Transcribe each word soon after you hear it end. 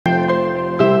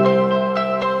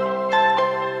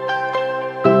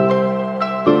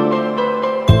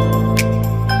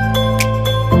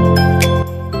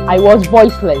I was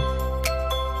voiceless.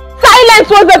 Silence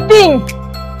was a thing.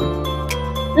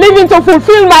 Living to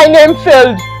fulfill my name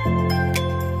failed.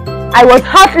 I was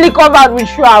hardly covered with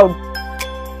shroud.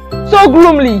 So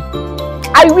gloomily,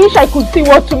 I wish I could see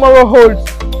what tomorrow holds.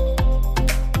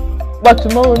 But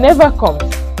tomorrow never comes.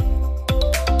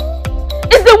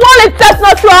 Is the world itself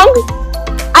not wrong?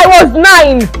 I was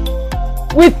 9,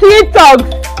 with 3 thugs.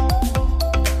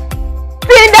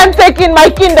 Seeing them taking my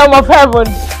kingdom of heaven,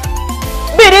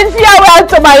 bidding farewell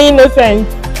to my innocence.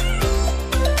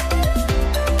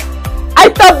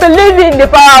 I stopped believing in the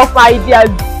power of my ideas.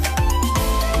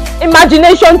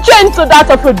 Imagination changed to that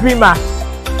of a dreamer.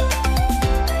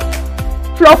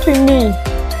 Fluffing me.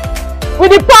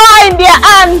 With the power in their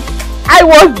hands, I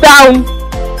was down.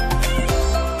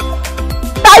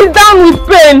 Tied down with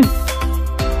pain.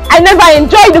 I never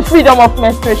enjoyed the freedom of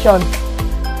menstruation.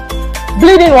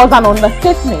 Bleeding was an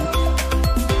understatement.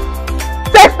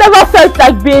 Sex never felt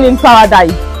like being in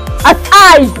paradise, as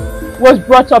I was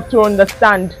brought up to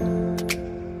understand.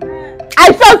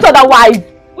 I felt otherwise.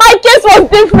 My case was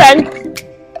different.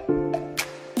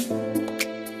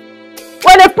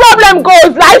 When a problem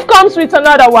goes, life comes with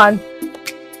another one.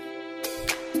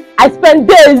 I spent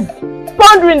days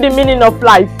pondering the meaning of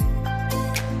life.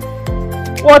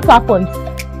 What happens?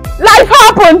 Life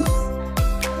happens!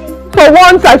 For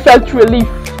once I felt relief.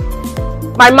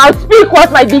 My mouth speak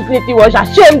what my dignity was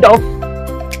ashamed of.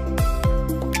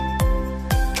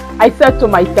 I said to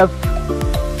myself,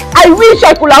 I wish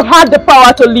I could have had the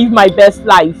power to live my best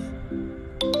life.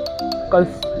 Because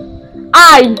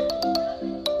I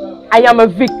am a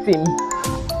victim.